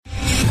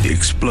The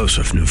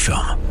explosive new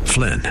film,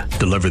 Flynn,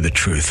 deliver the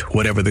truth,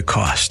 whatever the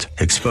cost,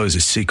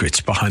 exposes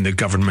secrets behind the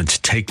government's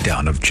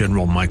takedown of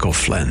General Michael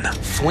Flynn.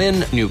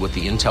 Flynn knew what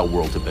the intel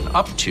world had been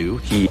up to.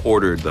 He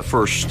ordered the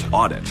first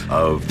audit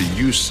of the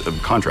use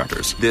of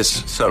contractors.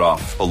 This set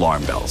off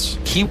alarm bells.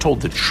 He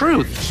told the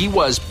truth. He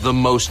was the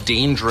most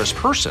dangerous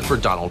person for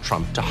Donald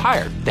Trump to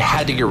hire. They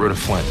had to get rid of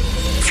Flynn.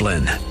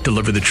 Flynn,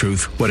 deliver the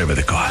truth, whatever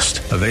the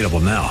cost. Available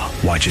now.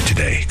 Watch it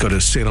today. Go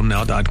to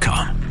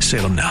salemnow.com.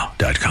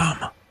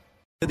 salemnow.com.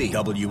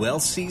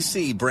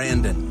 WLCC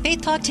Brandon.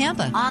 Faith Talk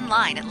Tampa.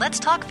 Online at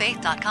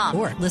letstalkfaith.com.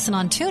 Or listen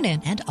on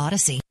TuneIn and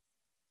Odyssey.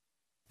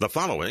 The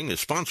following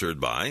is sponsored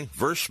by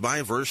Verse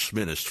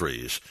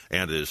Ministries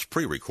and is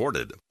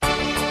pre-recorded.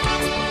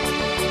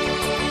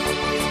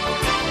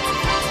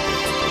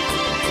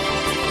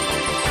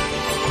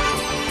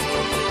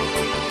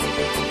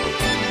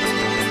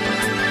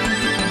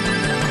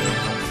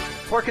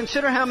 Or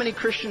consider how many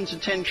Christians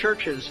attend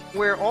churches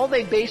where all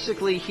they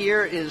basically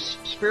hear is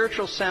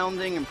spiritual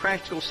sounding and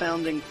practical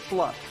sounding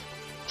fluff.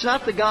 It's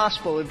not the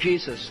gospel of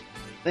Jesus.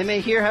 They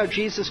may hear how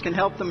Jesus can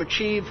help them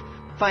achieve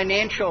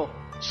financial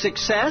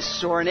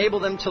success or enable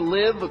them to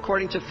live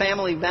according to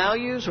family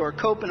values or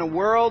cope in a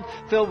world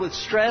filled with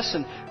stress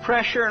and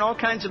pressure and all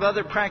kinds of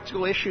other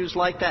practical issues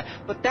like that.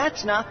 But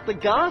that's not the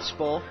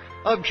gospel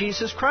of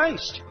Jesus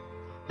Christ.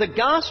 The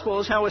gospel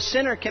is how a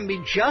sinner can be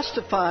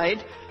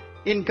justified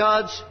in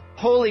God's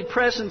holy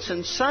presence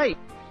and sight.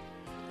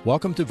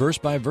 Welcome to Verse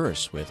by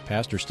Verse with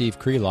Pastor Steve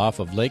Kreloff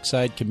of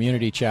Lakeside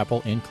Community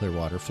Chapel in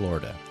Clearwater,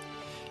 Florida.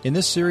 In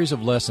this series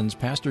of lessons,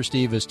 Pastor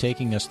Steve is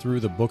taking us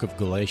through the book of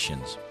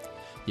Galatians.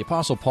 The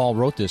Apostle Paul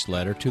wrote this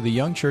letter to the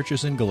young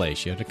churches in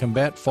Galatia to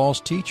combat false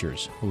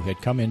teachers who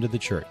had come into the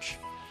church.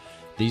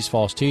 These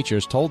false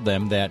teachers told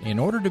them that in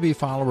order to be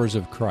followers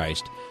of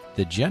Christ,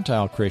 the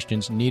Gentile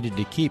Christians needed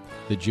to keep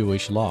the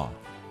Jewish law.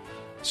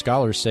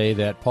 Scholars say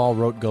that Paul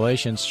wrote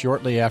Galatians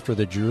shortly after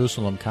the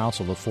Jerusalem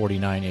Council of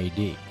 49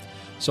 A.D.,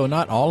 so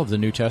not all of the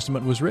New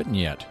Testament was written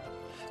yet.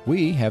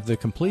 We have the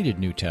completed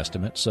New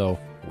Testament, so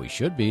we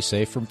should be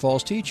safe from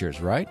false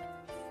teachers, right?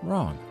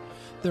 Wrong.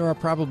 There are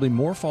probably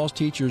more false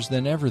teachers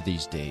than ever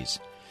these days.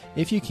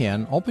 If you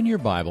can, open your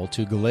Bible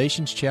to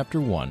Galatians chapter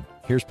 1.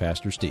 Here's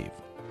Pastor Steve.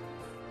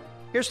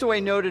 Here's the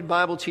way noted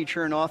Bible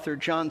teacher and author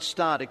John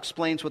Stott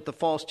explains what the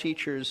false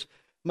teachers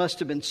must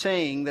have been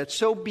saying that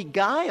so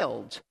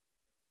beguiled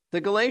the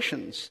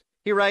Galatians.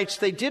 He writes,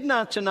 they did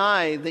not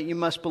deny that you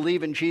must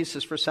believe in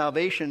Jesus for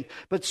salvation,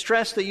 but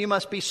stressed that you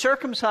must be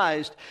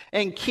circumcised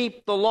and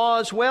keep the law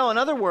as well. In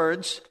other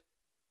words,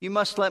 you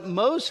must let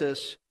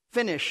Moses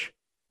finish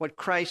what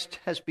Christ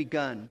has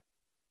begun.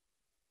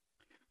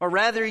 Or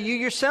rather, you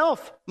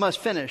yourself must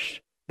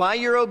finish by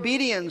your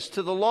obedience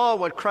to the law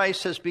what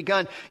Christ has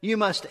begun. You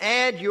must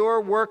add your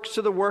works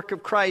to the work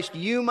of Christ.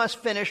 You must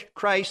finish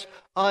Christ's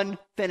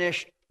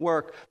unfinished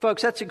work.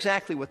 Folks, that's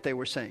exactly what they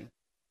were saying.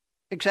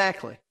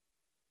 Exactly.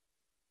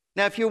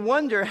 Now, if you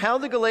wonder how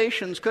the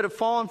Galatians could have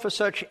fallen for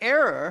such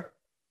error,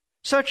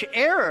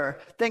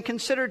 then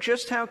consider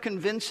just how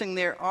convincing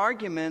their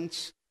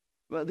arguments,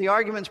 the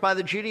arguments by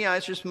the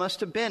Judaizers must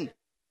have been.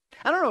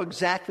 I don't know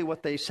exactly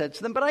what they said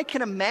to them, but I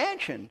can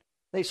imagine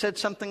they said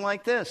something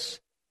like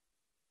this.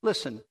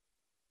 Listen,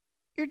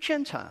 you're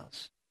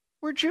Gentiles.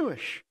 We're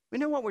Jewish. We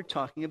know what we're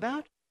talking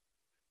about.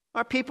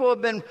 Our people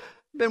have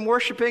been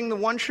worshiping the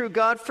one true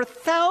God for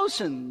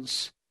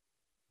thousands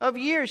of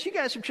years. You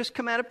guys have just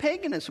come out of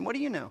paganism. What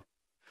do you know?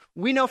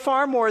 We know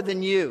far more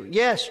than you.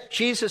 Yes,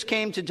 Jesus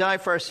came to die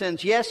for our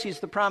sins. Yes, he's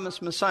the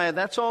promised Messiah.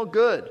 That's all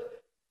good.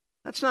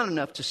 That's not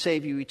enough to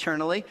save you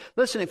eternally.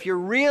 Listen, if you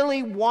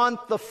really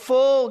want the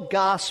full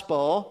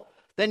gospel,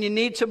 then you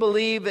need to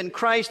believe in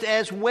Christ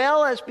as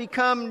well as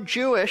become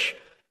Jewish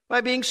by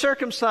being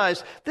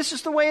circumcised. This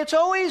is the way it's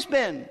always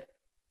been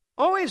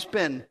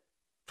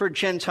for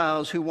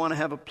Gentiles who want to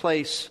have a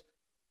place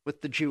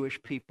with the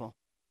Jewish people.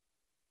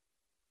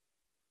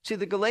 See,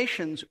 the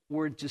Galatians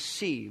were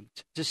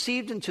deceived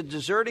into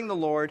deserting the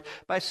Lord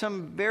by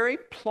some very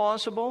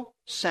plausible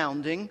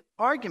sounding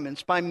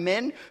arguments by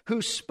men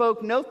who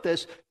spoke, note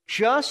this,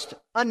 just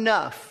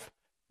enough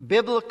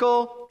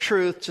biblical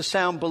truth to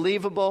sound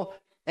believable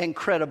and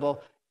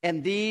credible.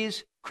 And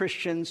these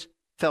Christians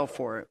fell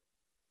for it.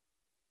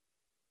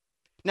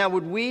 Now,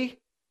 would we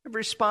have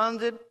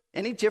responded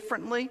any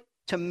differently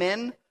to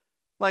men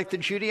like the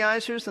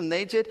Judaizers than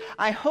they did?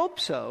 I hope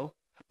so.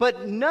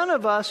 But none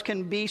of us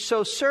can be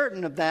so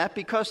certain of that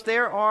because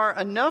there are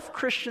enough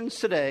Christians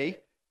today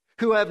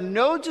who have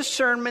no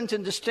discernment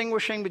in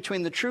distinguishing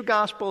between the true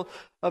gospel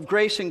of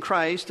grace in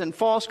Christ and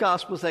false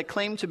gospels that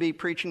claim to be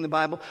preaching the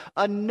Bible.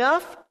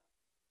 Enough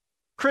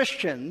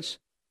Christians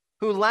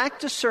who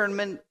lack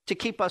discernment to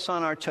keep us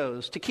on our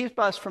toes, to keep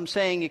us from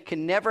saying it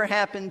can never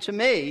happen to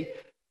me,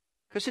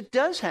 because it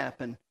does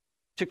happen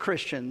to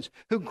Christians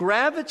who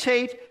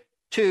gravitate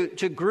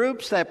to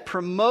groups that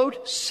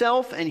promote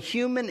self and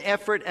human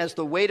effort as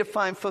the way to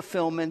find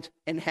fulfillment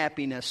and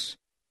happiness.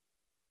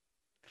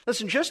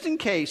 Listen, just in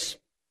case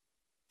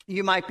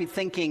you might be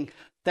thinking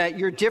that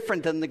you're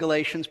different than the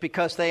Galatians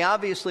because they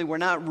obviously were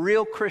not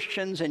real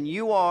Christians and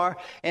you are,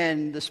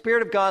 and the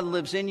Spirit of God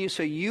lives in you,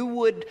 so you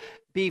would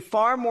be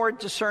far more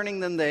discerning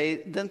than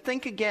they, then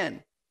think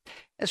again.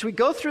 As we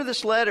go through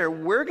this letter,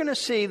 we're going to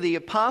see the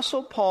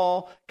Apostle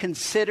Paul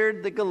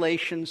considered the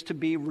Galatians to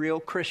be real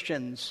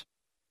Christians.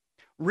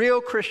 Real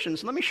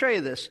Christians. Let me show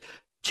you this.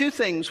 Two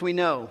things we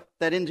know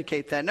that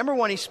indicate that. Number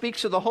one, he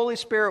speaks of the Holy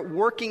Spirit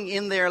working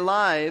in their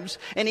lives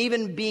and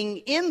even being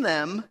in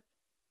them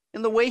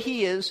in the way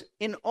he is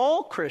in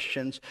all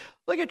Christians.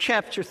 Look at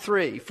chapter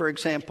 3, for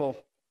example,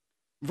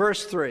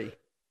 verse 3.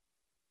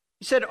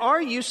 He said,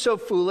 "Are you so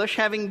foolish,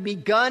 having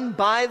begun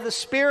by the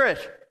Spirit?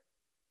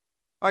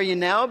 Are you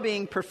now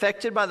being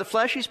perfected by the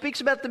flesh?" He speaks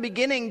about the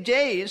beginning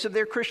days of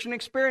their Christian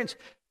experience.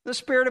 The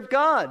Spirit of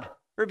God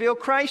revealed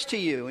Christ to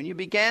you, and you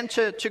began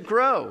to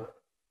grow.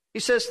 He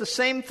says the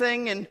same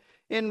thing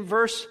in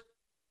verse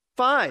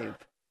 5.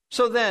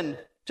 "So then,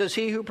 does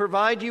he who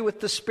provide you with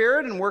the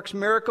Spirit and works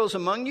miracles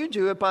among you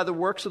do it by the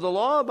works of the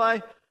law or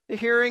by the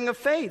hearing of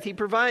faith?"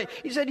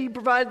 He said he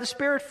provided the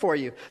Spirit for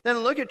you. Then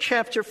look at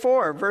chapter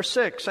 4, verse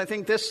 6. I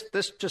think this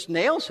just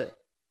nails it.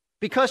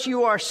 "Because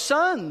you are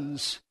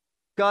sons,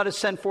 God has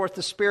sent forth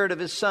the Spirit of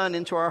his Son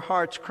into our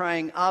hearts,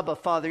 crying, 'Abba,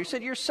 Father.'" He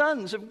said, you're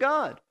sons of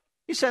God.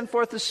 He sent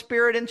forth the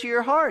Spirit into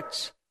your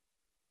hearts.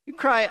 You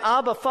cry,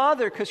 "Abba,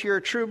 Father," because you're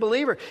a true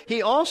believer.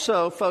 He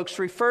also, folks,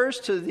 refers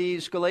to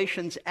these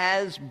Galatians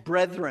as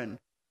brethren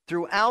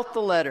throughout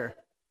the letter.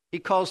 He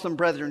calls them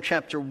brethren.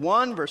 Chapter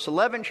 1, verse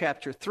 11,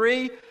 chapter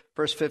 3,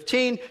 verse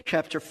 15,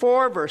 chapter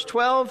 4, verse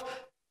 12,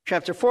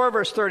 chapter 4,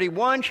 verse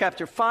 31,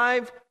 chapter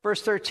 5,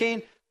 verse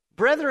 13.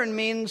 Brethren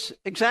means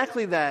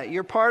exactly that.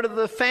 You're part of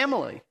the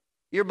family.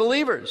 You're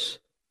believers.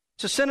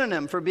 It's a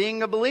synonym for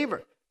being a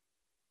believer.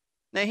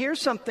 Now,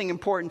 here's something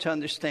important to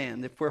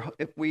understand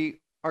if we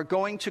are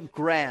going to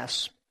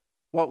grasp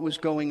what was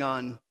going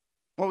on,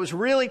 what was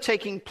really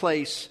taking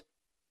place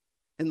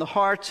in the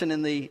hearts and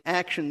in the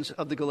actions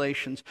of the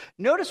Galatians.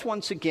 Notice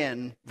once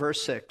again,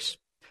 verse 6.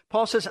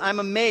 Paul says, "I'm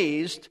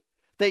amazed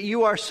that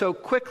you are so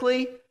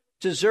quickly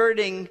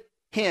deserting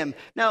him."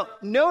 Now,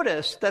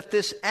 notice that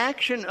this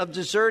action of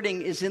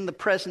deserting is in the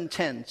present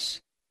tense.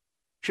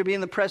 It should be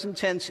in the present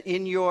tense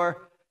in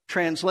your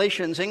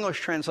translations,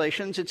 English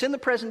translations. It's in the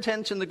present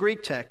tense in the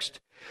Greek text,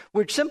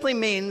 which simply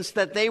means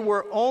that they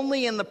were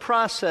only in the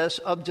process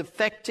of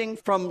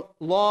defecting from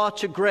law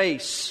to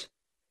grace.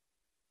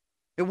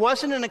 It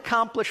wasn't an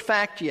accomplished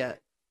fact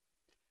yet.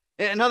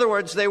 In other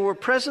words, they were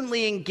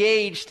presently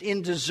engaged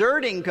in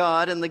deserting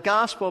God and the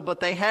gospel, but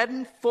they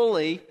hadn't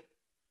fully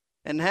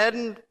and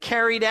hadn't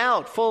carried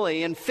out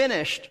fully and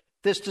finished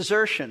this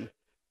desertion,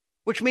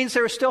 which means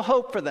there is still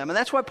hope for them. And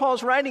that's why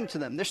Paul's writing to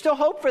them. There's still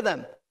hope for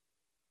them.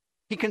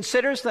 He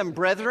considers them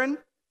brethren,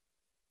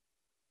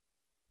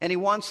 and he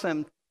wants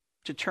them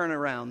to turn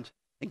around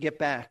and get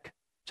back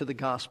to the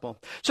gospel.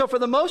 So for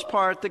the most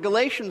part, the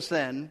Galatians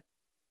then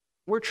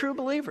were true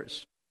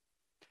believers.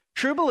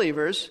 True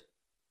believers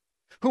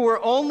who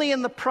were only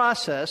in the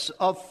process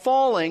of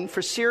falling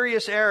for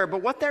serious error.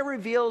 But what that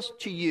reveals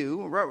to you,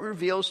 what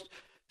reveals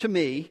to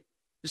me,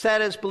 is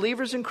that as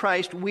believers in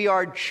Christ, we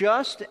are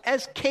just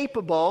as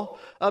capable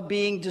of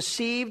being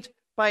deceived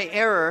by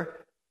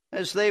error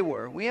as they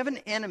were. We have an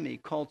enemy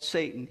called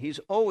Satan. He's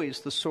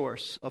always the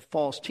source of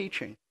false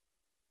teaching.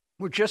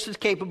 We're just as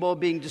capable of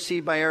being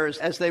deceived by errors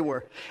as they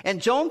were. And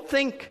don't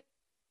think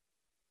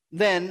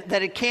then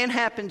that it can't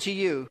happen to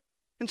you.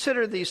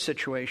 Consider these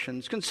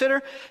situations.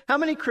 Consider how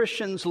many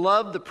Christians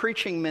love the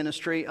preaching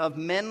ministry of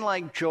men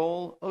like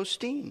Joel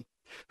Osteen,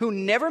 who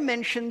never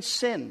mentioned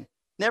sin,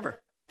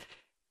 never,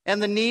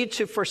 and the need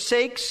to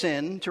forsake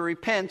sin, to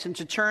repent, and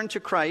to turn to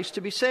Christ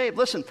to be saved.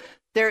 Listen,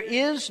 there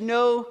is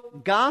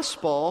no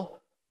gospel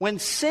when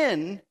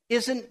sin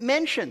isn't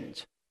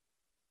mentioned,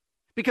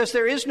 because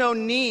there is no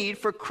need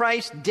for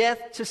Christ's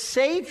death to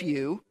save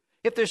you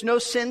if there's no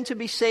sin to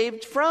be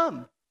saved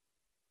from.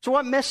 So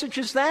what message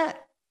is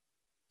that?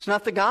 It's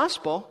not the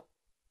gospel.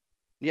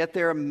 Yet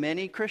there are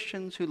many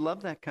Christians who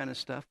love that kind of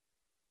stuff.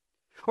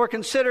 Or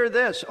consider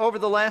this. Over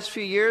the last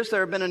few years, there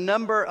have been a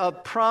number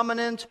of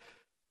prominent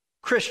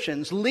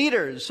Christians,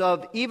 leaders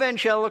of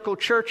evangelical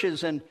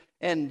churches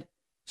and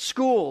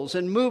schools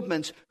and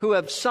movements who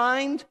have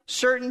signed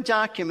certain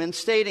documents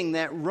stating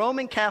that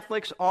Roman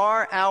Catholics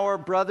are our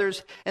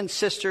brothers and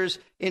sisters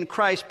in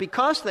Christ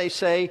because they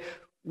say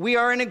we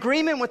are in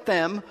agreement with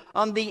them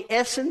on the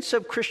essence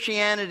of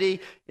Christianity,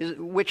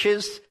 which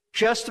is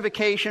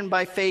justification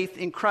by faith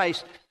in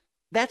Christ.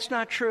 That's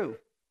not true.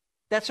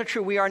 That's not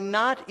true. We are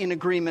not in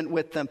agreement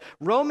with them.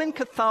 Roman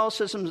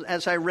Catholicism,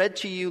 as I read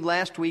to you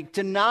last week,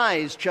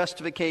 denies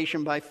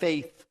justification by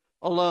faith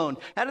alone.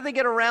 How do they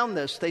get around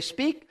this? They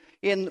speak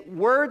in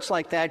words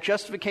like that,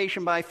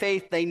 justification by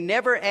faith. They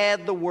never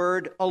add the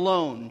word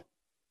alone,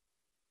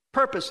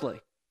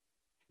 purposely.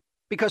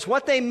 Because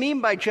what they mean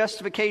by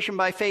justification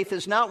by faith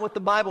is not what the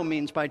Bible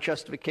means by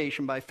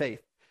justification by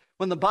faith.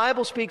 When the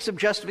Bible speaks of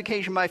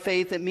justification by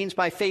faith, it means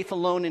by faith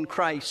alone in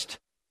Christ.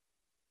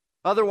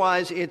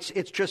 Otherwise, it's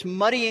just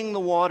muddying the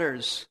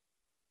waters.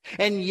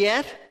 And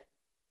yet,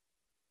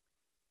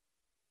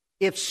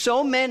 if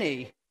so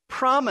many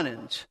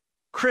prominent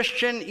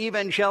Christian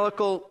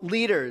evangelical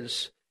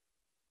leaders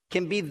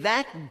can be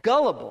that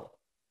gullible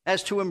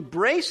as to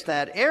embrace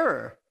that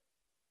error,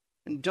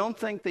 and don't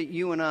think that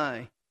you and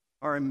I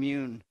are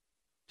immune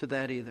to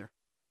that either.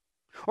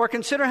 Or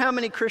consider how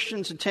many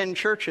Christians attend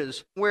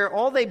churches where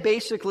all they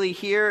basically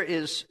hear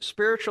is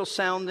spiritual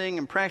sounding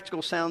and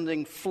practical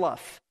sounding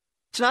fluff.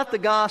 It's not the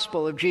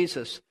gospel of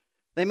Jesus.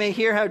 They may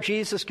hear how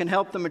Jesus can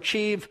help them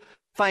achieve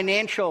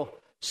financial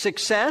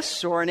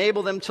success or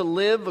enable them to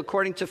live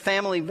according to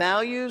family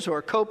values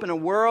or cope in a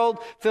world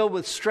filled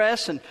with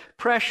stress and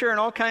pressure and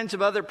all kinds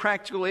of other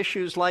practical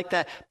issues like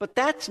that. But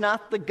that's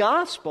not the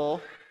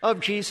gospel of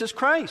Jesus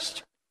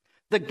Christ.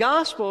 The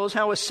gospel is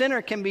how a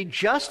sinner can be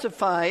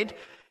justified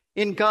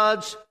in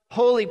God's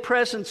holy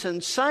presence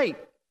and sight.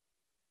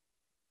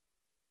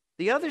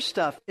 The other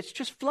stuff, it's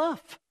just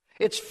fluff.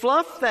 It's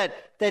fluff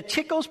that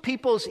tickles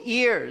people's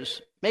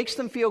ears, makes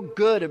them feel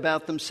good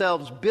about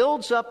themselves,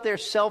 builds up their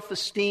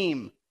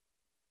self-esteem.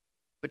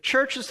 But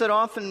churches that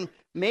often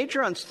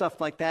major on stuff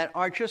like that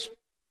are just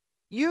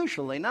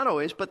usually, not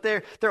always, but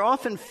they're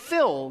often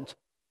filled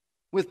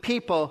with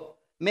people,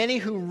 many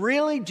who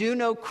really do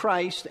know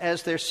Christ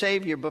as their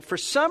Savior, but for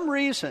some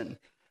reason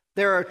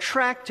they're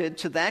attracted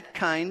to that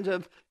kind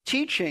of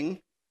teaching,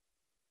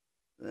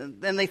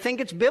 and they think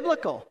it's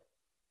biblical.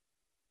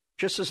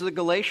 Just as the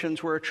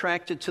Galatians were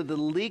attracted to the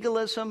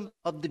legalism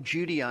of the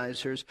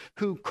Judaizers,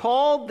 who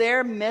called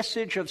their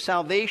message of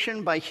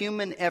salvation by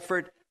human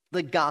effort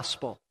the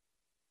gospel.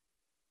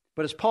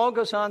 But as Paul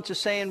goes on to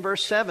say in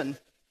verse 7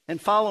 and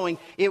following,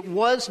 it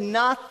was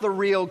not the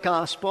real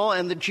gospel,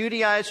 and the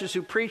Judaizers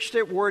who preached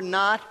it were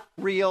not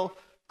real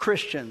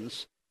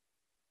Christians.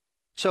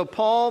 So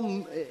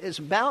Paul is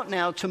about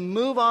now to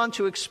move on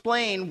to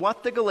explain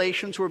what the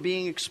Galatians were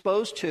being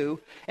exposed to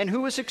and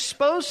who was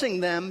exposing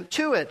them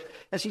to it,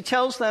 as he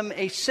tells them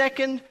a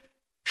second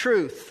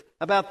truth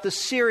about the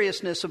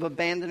seriousness of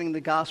abandoning the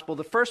gospel.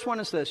 The first one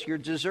is this: you're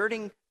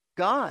deserting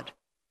God.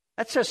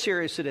 That's how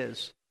serious it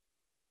is.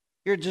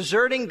 You're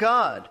deserting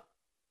God.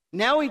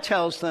 Now he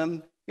tells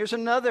them, here's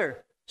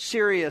another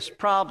serious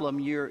problem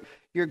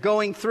you're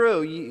going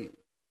through.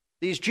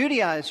 These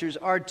Judaizers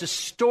are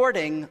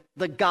distorting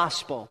the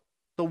gospel,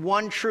 the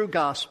one true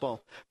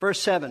gospel.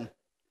 Verse 7,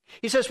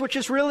 he says, which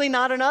is really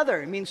not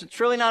another. It means it's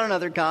really not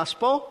another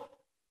gospel.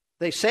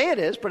 They say it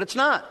is, but it's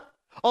not.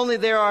 Only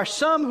there are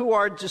some who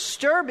are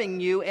disturbing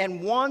you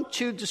and want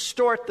to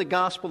distort the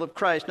gospel of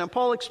Christ. Now,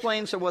 Paul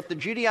explains that what the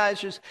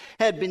Judaizers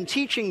had been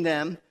teaching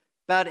them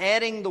about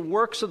adding the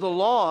works of the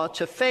law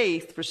to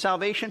faith for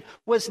salvation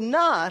was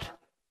not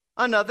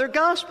another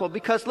gospel.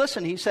 Because,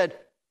 listen, he said,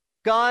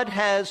 God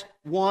has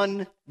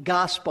one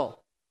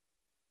gospel.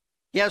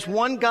 He has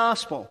one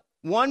gospel,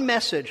 one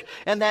message,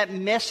 and that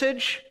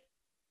message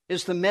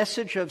is the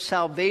message of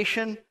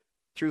salvation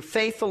through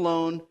faith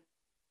alone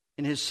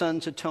in his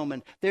Son's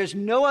atonement. There's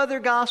no other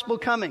gospel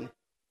coming.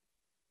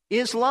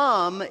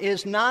 Islam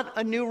is not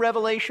a new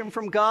revelation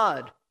from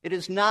God. It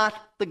is not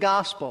the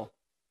gospel.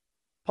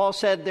 Paul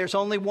said there's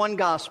only one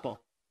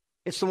gospel.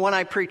 It's the one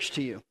I preach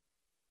to you.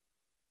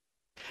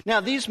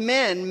 Now, these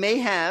men may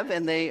have,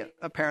 and they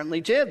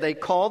apparently did, they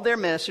called their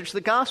message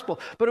the gospel,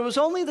 but it was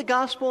only the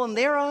gospel in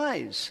their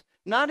eyes,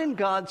 not in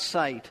God's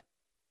sight.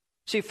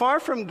 See, far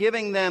from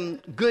giving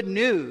them good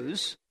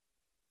news,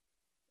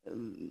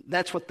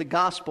 that's what the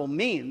gospel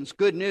means,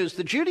 good news,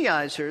 the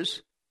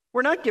Judaizers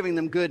were not giving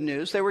them good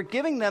news. They were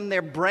giving them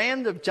their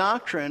brand of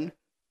doctrine,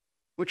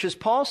 which, as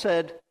Paul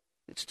said,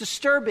 it's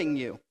disturbing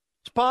you,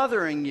 it's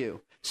bothering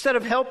you. Instead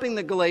of helping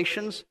the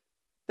Galatians,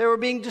 they were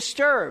being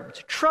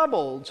disturbed,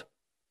 troubled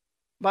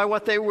by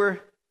what they were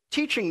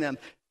teaching them.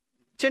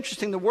 It's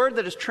interesting, the word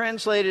that is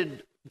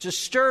translated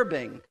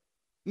disturbing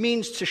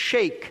means to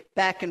shake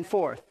back and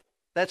forth.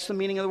 That's the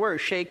meaning of the word,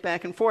 shake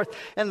back and forth.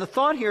 And the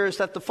thought here is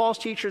that the false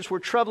teachers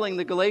were troubling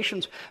the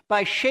Galatians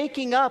by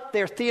shaking up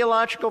their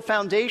theological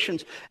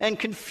foundations and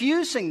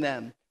confusing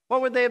them.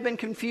 What would they have been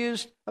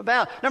confused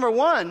about? Number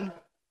one,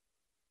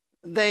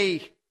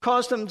 they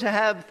caused them to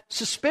have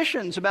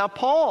suspicions about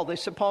Paul. They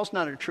said, Paul's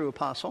not a true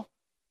apostle.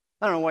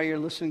 I don't know why you're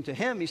listening to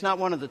him. He's not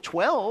one of the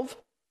 12.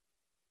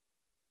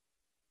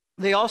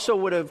 They also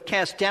would have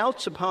cast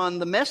doubts upon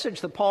the message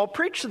that Paul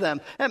preached to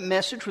them. That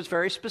message was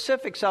very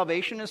specific.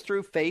 Salvation is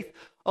through faith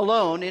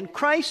alone, in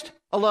Christ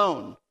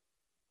alone.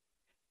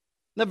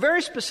 The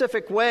very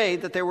specific way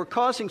that they were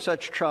causing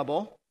such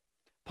trouble,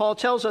 Paul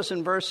tells us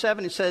in verse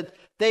 7, he said,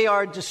 they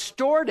are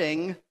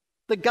distorting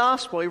the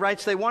gospel. He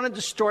writes, they want to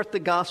distort the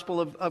gospel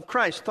of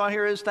Christ. The thought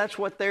here is that's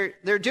what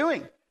they're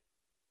doing.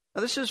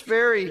 Now, this is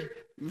very,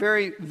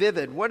 very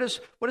vivid. What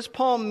does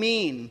Paul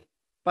mean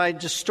by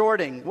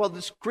distorting? Well,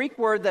 this Greek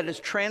word that is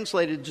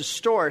translated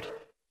distort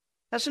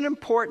has an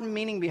important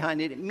meaning behind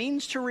it. It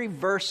means to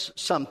reverse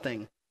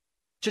something,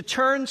 to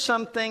turn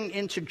something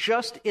into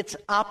just its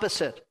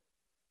opposite.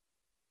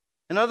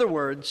 In other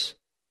words,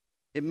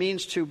 it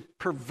means to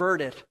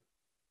pervert it,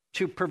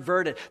 to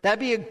pervert it. That'd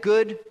be a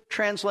good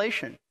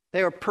translation.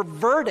 They are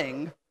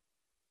perverting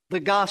the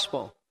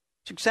gospel.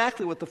 It's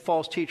exactly what the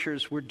false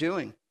teachers were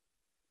doing.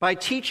 by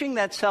teaching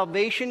that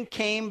salvation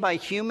came by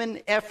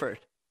human effort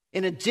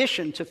in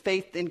addition to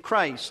faith in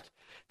Christ.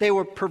 They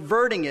were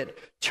perverting it,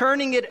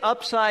 turning it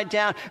upside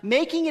down,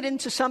 making it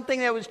into something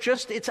that was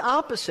just its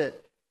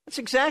opposite. That's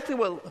exactly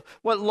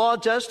what law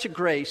does to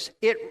grace.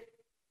 It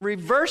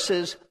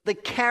reverses the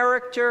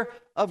character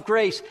of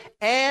grace.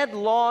 Add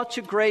law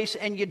to grace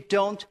and you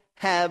don't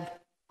have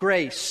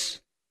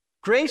grace.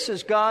 Grace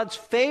is God's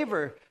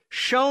favor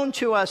shown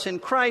to us in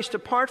Christ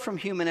apart from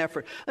human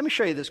effort. Let me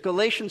show you this.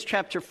 Galatians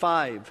chapter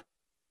 5,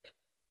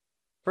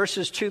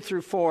 verses 2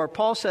 through 4.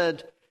 Paul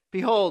said,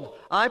 "Behold,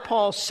 I,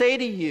 Paul, say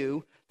to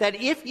you that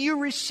if you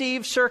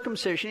receive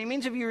circumcision," he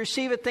means if you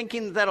receive it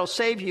thinking that'll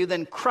save you,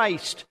 then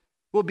Christ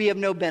will be of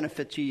no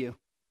benefit to you.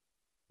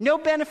 No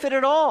benefit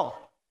at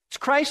all. It's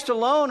Christ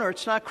alone or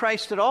it's not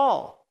Christ at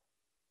all.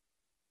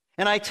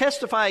 "And I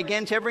testify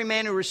again to every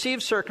man who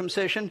receives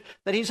circumcision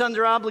that he's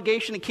under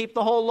obligation to keep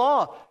the whole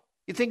law."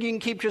 You think you can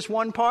keep just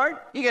one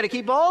part? You got to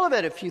keep all of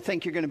it if you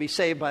think you're going to be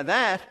saved by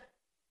that.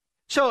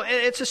 So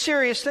it's a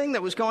serious thing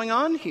that was going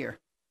on here.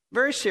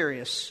 Very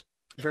serious.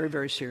 Very,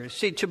 very serious.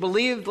 See, to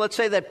believe, let's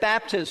say, that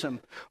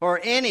baptism or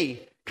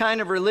any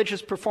kind of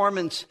religious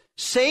performance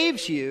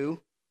saves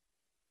you,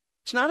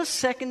 it's not a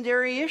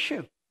secondary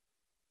issue.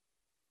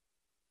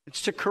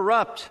 It's to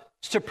corrupt,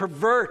 it's to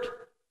pervert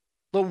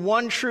the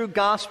one true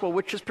gospel,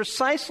 which is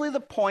precisely the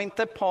point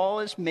that Paul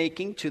is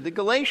making to the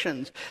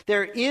Galatians.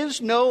 There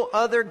is no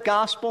other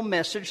gospel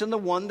message than the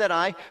one that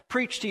I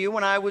preached to you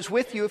when I was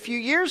with you a few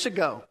years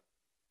ago.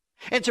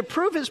 And to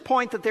prove his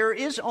point that there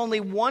is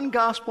only one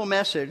gospel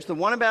message, the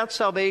one about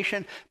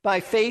salvation by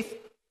faith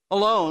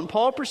alone,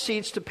 Paul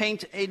proceeds to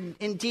paint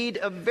indeed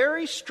a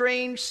very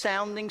strange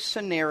sounding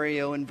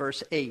scenario in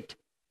verse 8.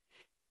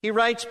 He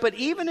writes, "But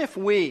even if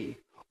we,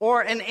 or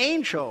an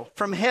angel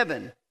from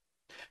heaven,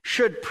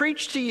 should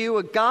preach to you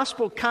a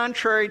gospel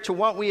contrary to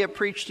what we have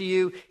preached to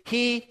you,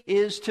 he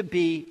is to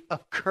be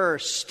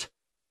accursed."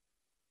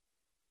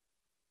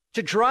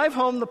 To drive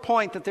home the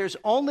point that there's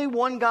only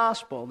one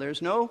gospel,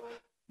 there's no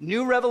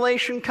new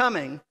revelation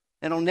coming,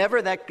 and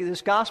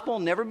this gospel will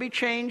never be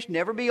changed,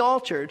 never be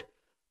altered,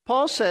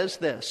 Paul says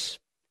this.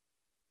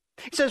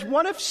 He says,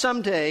 "What if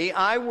someday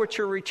I were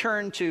to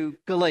return to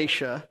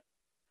Galatia?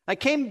 I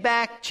came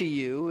back to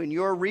you in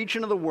your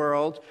region of the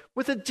world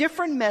with a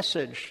different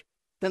message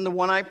than the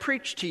one I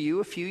preached to you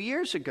a few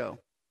years ago."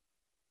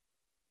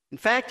 In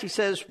fact, he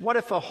says, "What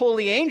if a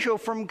holy angel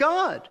from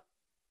God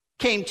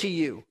came to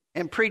you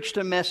and preached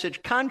a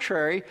message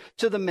contrary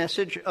to the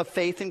message of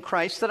faith in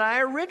Christ that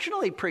I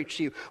originally preached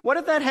to you?" What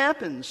if that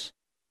happens?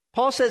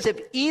 Paul says if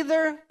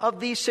either of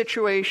these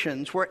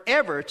situations were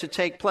ever to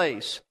take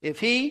place,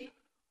 if he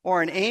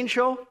or an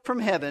angel from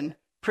heaven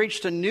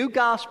preached a new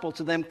gospel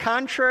to them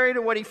contrary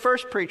to what he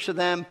first preached to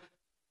them,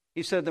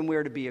 he said then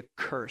we're to be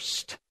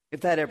accursed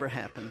if that ever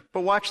happened.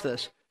 But watch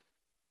this.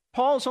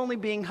 Paul's only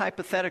being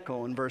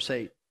hypothetical in verse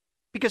 8.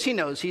 Because he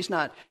knows he's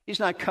not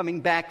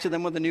coming back to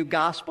them with a new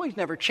gospel. He's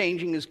never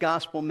changing his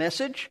gospel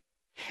message.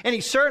 And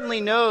he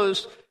certainly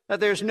knows that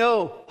there's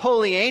no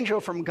holy angel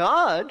from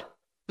God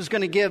who's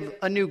going to give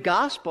a new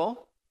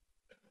gospel.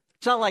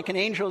 It's not like an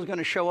angel is going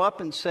to show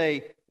up and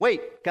say,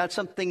 "Wait, got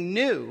something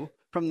new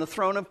from the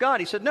throne of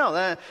God." He said,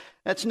 no,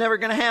 that's never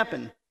going to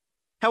happen.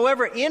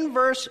 However, in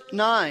verse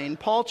 9,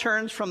 Paul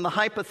turns from the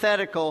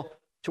hypothetical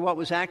to what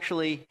was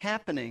actually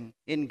happening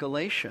in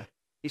Galatia.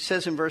 He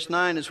says in verse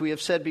 9, "As we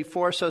have said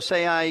before, so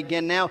say I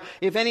again now,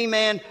 if any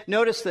man,"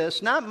 notice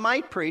this, not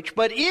might preach,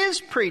 but is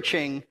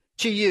preaching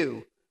to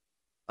you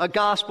a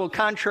gospel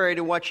contrary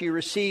to what you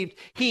received,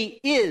 he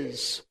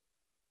is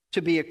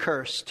to be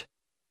accursed.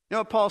 You know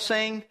what Paul's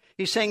saying?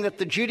 He's saying that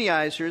the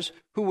Judaizers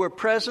who were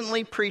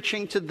presently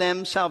preaching to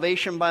them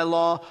salvation by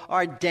law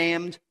are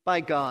damned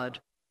by God.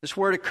 This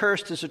word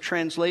accursed is a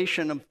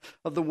translation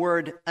of the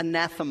word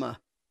anathema.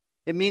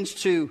 It means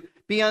to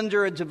be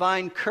under a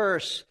divine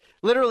curse.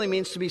 Literally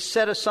means to be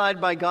set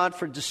aside by God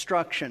for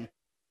destruction.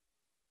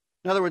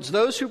 In other words,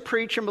 those who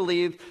preach and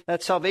believe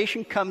that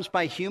salvation comes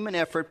by human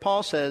effort,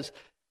 Paul says,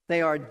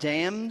 they are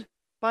damned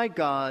by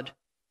God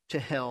to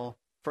hell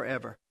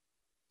forever.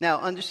 Now,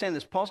 understand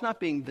this. Paul's not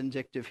being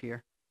vindictive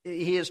here.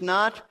 He is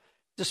not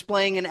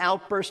displaying an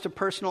outburst of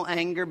personal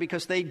anger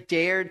because they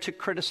dared to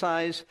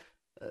criticize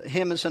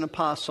him as an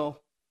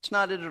apostle. It's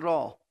not it at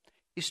all.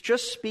 He's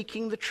just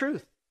speaking the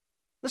truth.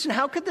 Listen,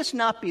 how could this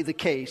not be the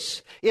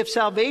case? If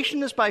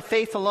salvation is by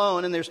faith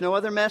alone and there's no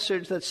other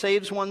message that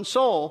saves one's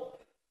soul,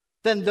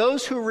 then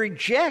those who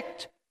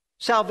reject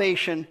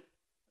salvation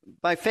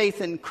by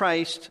faith in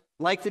Christ,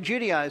 like the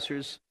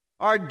Judaizers,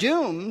 are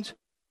doomed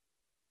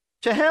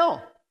to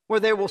hell,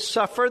 where they will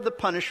suffer the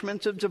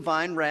punishment of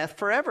divine wrath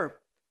forever.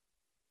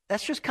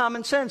 That's just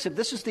common sense. If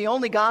this is the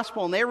only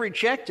gospel and they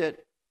reject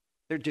it,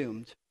 they're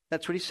doomed.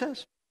 That's what he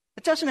says.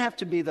 It doesn't have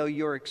to be, though,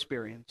 your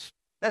experience.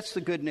 That's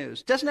the good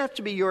news. It doesn't have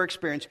to be your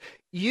experience.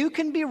 You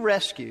can be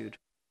rescued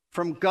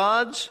from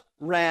God's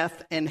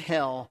wrath and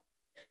hell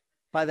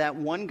by that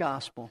one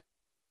gospel.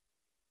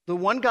 The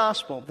one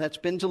gospel that's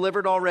been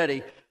delivered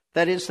already,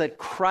 that is that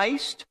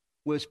Christ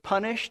was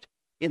punished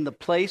in the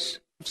place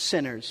of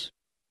sinners.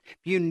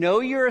 If you know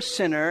you're a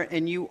sinner,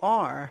 and you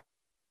are,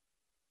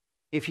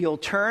 if you'll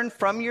turn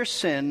from your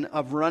sin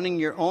of running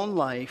your own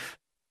life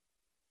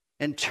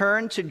and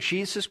turn to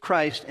Jesus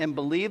Christ and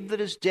believe that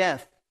his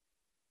death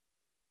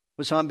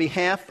was on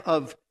behalf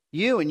of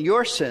you and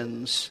your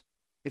sins,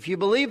 if you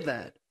believe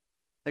that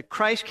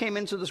Christ came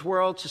into this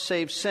world to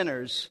save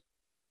sinners,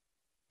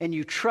 and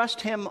you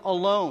trust him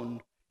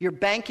alone, you're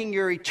banking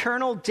your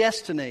eternal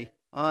destiny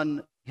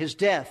on his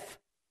death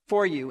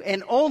for you,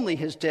 and only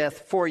his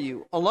death for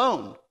you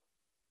alone,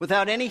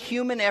 without any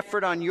human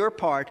effort on your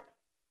part,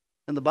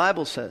 and the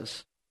Bible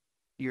says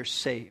you're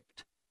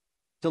saved,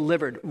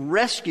 delivered,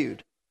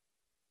 rescued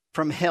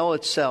from hell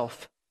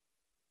itself.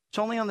 It's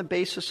only on the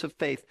basis of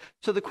faith.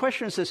 So the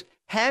question is this: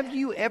 have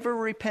you ever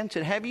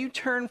repented? Have you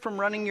turned from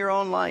running your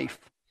own life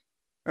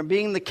or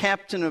being the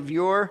captain of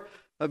your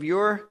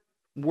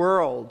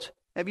world?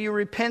 Have you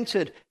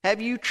repented?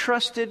 Have you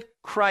trusted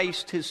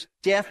Christ, his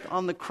death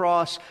on the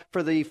cross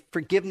for the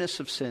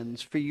forgiveness of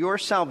sins, for your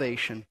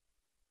salvation?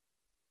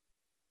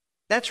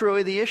 That's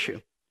really the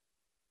issue.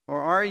 Or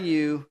are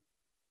you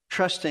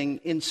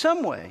trusting in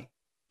some way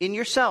in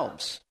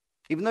yourselves?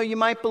 Even though you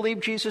might believe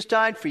Jesus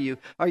died for you,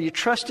 are you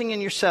trusting in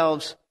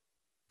yourselves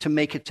to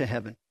make it to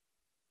heaven?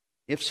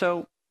 If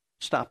so,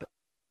 stop it.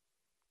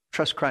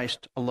 Trust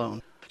Christ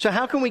alone. So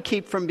how can we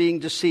keep from being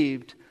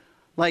deceived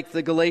like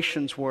the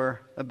Galatians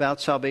were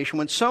about salvation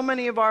when so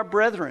many of our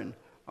brethren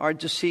are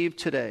deceived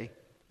today?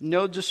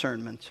 No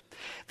discernment.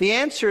 The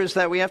answer is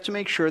that we have to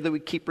make sure that we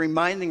keep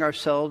reminding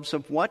ourselves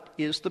of what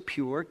is the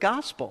pure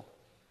gospel.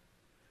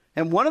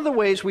 And one of the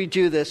ways we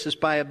do this is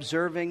by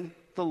observing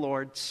the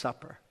Lord's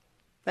Supper.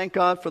 Thank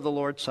God for the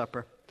Lord's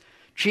Supper.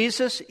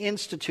 Jesus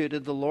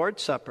instituted the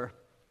Lord's Supper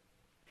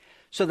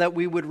so that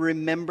we would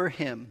remember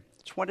him.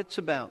 That's what it's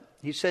about.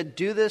 He said,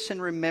 "Do this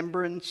in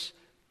remembrance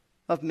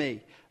of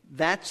me."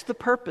 That's the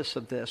purpose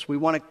of this. We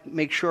want to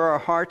make sure our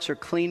hearts are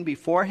clean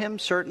before him,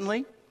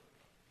 certainly.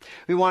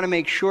 We want to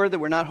make sure that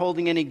we're not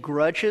holding any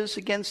grudges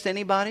against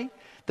anybody,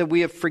 that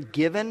we have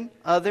forgiven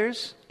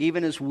others,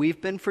 even as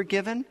we've been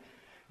forgiven.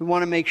 We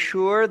want to make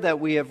sure that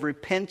we have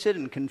repented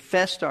and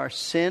confessed our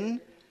sin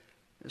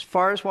as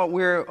far as what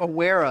we're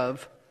aware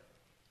of.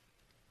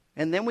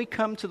 And then we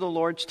come to the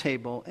Lord's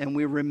table and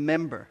we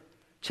remember,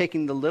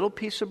 taking the little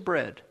piece of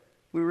bread,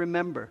 we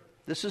remember.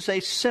 This is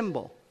a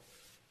symbol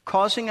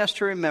causing us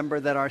to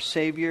remember that our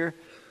Savior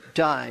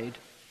died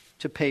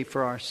to pay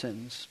for our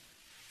sins.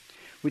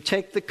 We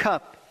take the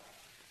cup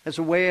as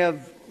a way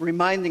of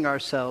reminding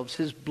ourselves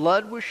his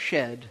blood was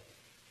shed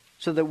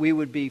so that we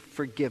would be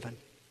forgiven.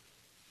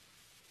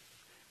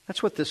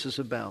 That's what this is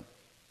about.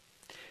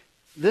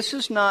 This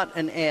is not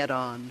an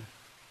add-on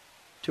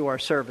to our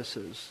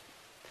services.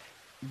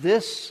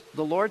 This,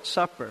 the Lord's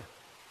Supper,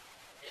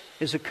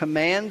 is a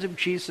command of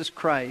Jesus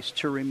Christ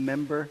to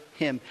remember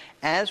him.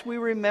 As we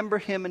remember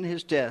him and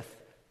his death,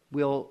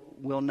 we'll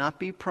not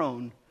be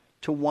prone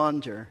to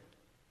wander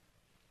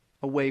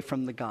away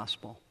from the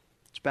gospel.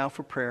 Let's bow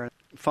for prayer.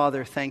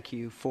 Father, thank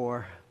you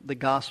for the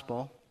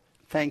gospel.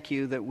 Thank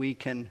you that we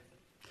can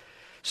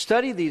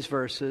study these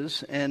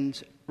verses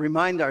and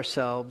remind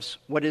ourselves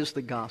what is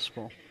the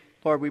gospel.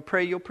 Lord, we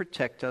pray you'll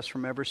protect us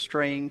from ever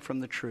straying from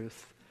the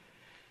truth.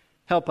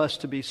 Help us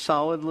to be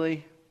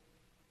solidly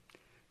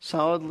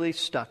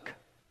stuck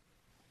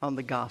on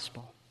the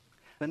gospel.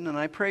 And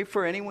I pray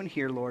for anyone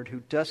here, Lord, who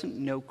doesn't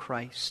know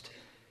Christ.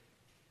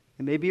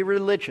 They may be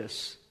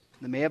religious.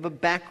 They may have a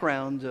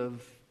background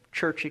of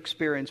church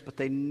experience, but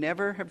they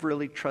never have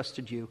really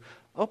trusted you.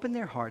 Open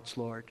their hearts,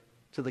 Lord,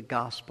 to the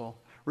gospel.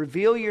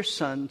 Reveal your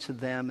Son to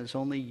them as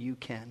only you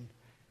can.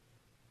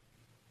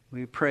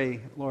 We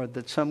pray, Lord,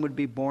 that some would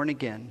be born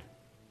again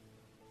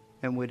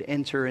and would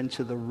enter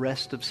into the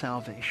rest of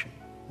salvation.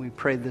 We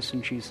pray this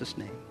in Jesus'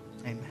 name.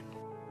 Amen.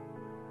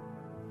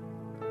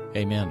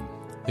 Amen.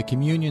 The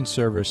communion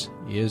service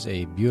is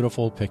a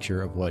beautiful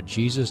picture of what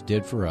Jesus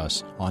did for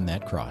us on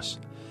that cross.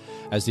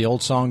 As the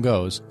old song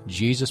goes,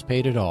 Jesus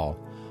paid it all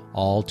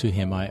to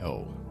him I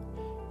owe.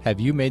 Have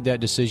you made that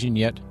decision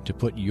yet to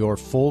put your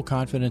full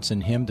confidence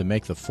in him to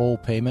make the full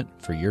payment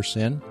for your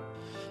sin?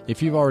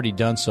 If you've already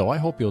done so, I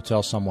hope you'll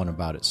tell someone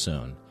about it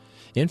soon.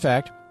 In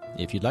fact,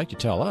 if you'd like to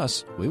tell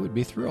us, we would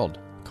be thrilled.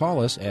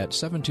 Call us at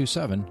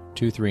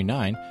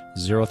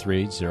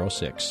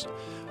 727-239-0306.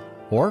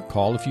 Or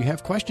call if you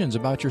have questions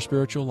about your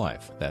spiritual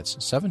life. That's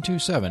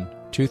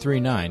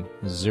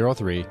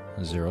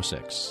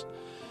 727-239-0306.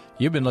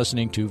 You've been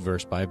listening to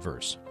Verse by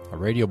Verse, a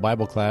radio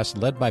Bible class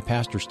led by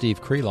Pastor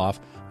Steve Kreloff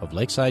of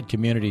Lakeside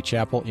Community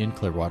Chapel in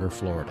Clearwater,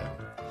 Florida.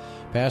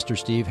 Pastor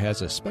Steve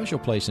has a special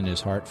place in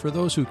his heart for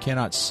those who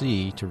cannot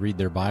see to read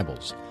their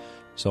Bibles.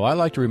 So I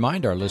like to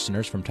remind our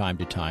listeners from time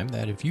to time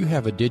that if you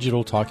have a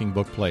digital talking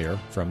book player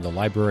from the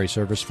Library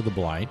Service for the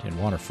Blind and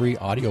want a free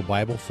audio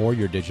Bible for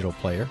your digital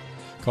player,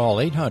 call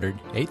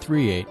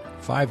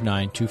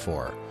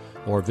 800-838-5924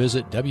 or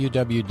visit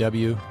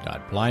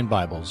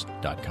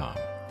www.blindbibles.com.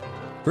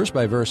 Verse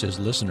by Verse is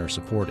listener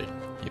supported.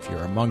 If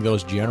you're among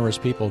those generous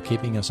people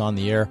keeping us on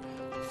the air,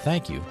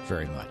 thank you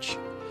very much.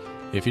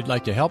 If you'd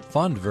like to help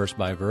fund Verse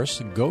by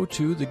Verse, go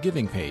to the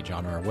giving page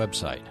on our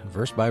website,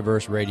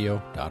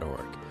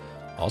 versebyverseradio.org.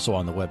 Also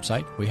on the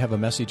website, we have a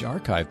message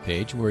archive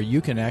page where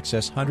you can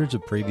access hundreds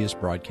of previous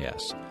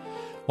broadcasts.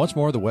 Once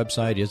more, the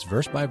website is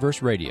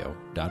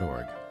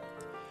versebyverseradio.org.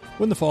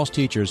 When the false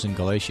teachers in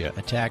Galatia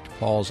attacked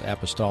Paul's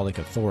apostolic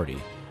authority,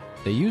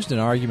 they used an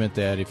argument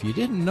that if you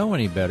didn't know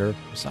any better,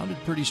 sounded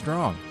pretty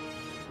strong.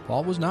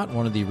 Paul was not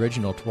one of the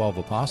original 12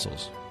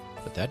 apostles,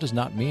 but that does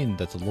not mean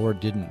that the Lord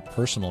didn't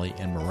personally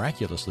and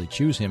miraculously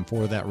choose him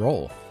for that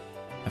role.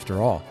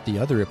 After all, the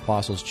other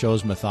apostles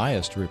chose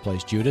Matthias to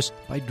replace Judas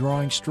by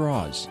drawing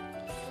straws.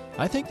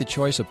 I think the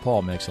choice of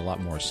Paul makes a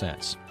lot more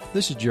sense.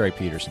 This is Jerry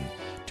Peterson.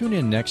 Tune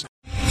in next.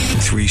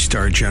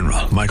 3-star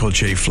General Michael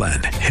J.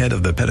 Flynn, head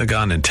of the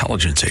Pentagon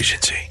Intelligence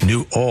Agency,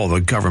 knew all the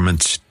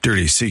government's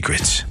dirty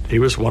secrets. He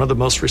was one of the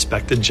most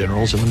respected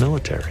generals in the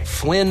military.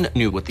 Flynn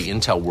knew what the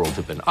intel world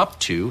had been up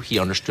to. He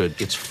understood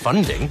its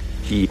funding.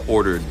 He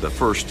ordered the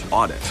first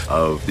audit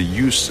of the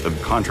use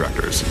of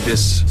contractors.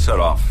 This set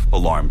off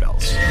alarm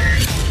bells.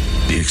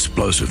 The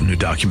explosive new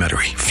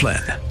documentary,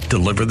 Flynn,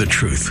 Deliver the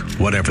Truth,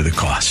 Whatever the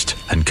Cost,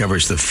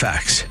 uncovers the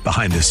facts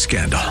behind this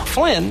scandal.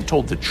 Flynn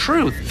told the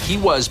truth. He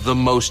was the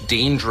most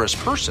dangerous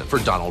person for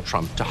Donald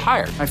Trump to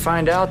hire. I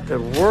find out the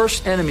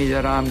worst enemy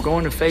that I'm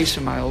going to face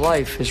in my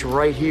life is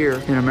right here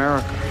in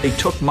America. They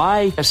took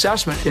my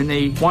assessment and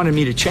they wanted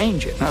me to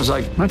change it. And I was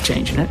like, I'm not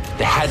changing it.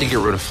 They had to get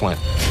rid of Flynn.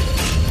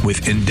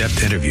 With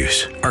in-depth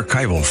interviews,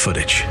 archival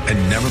footage,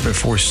 and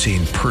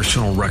never-before-seen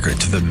personal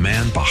records of the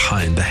man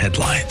behind the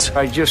headlines.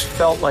 I just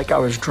felt like I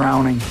was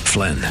drowning.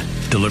 Flynn,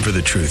 Deliver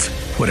the Truth,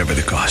 Whatever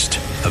the Cost.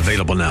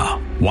 Available now.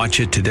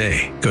 Watch it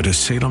today. Go to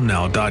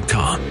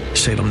salemnow.com.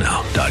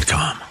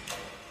 salemnow.com.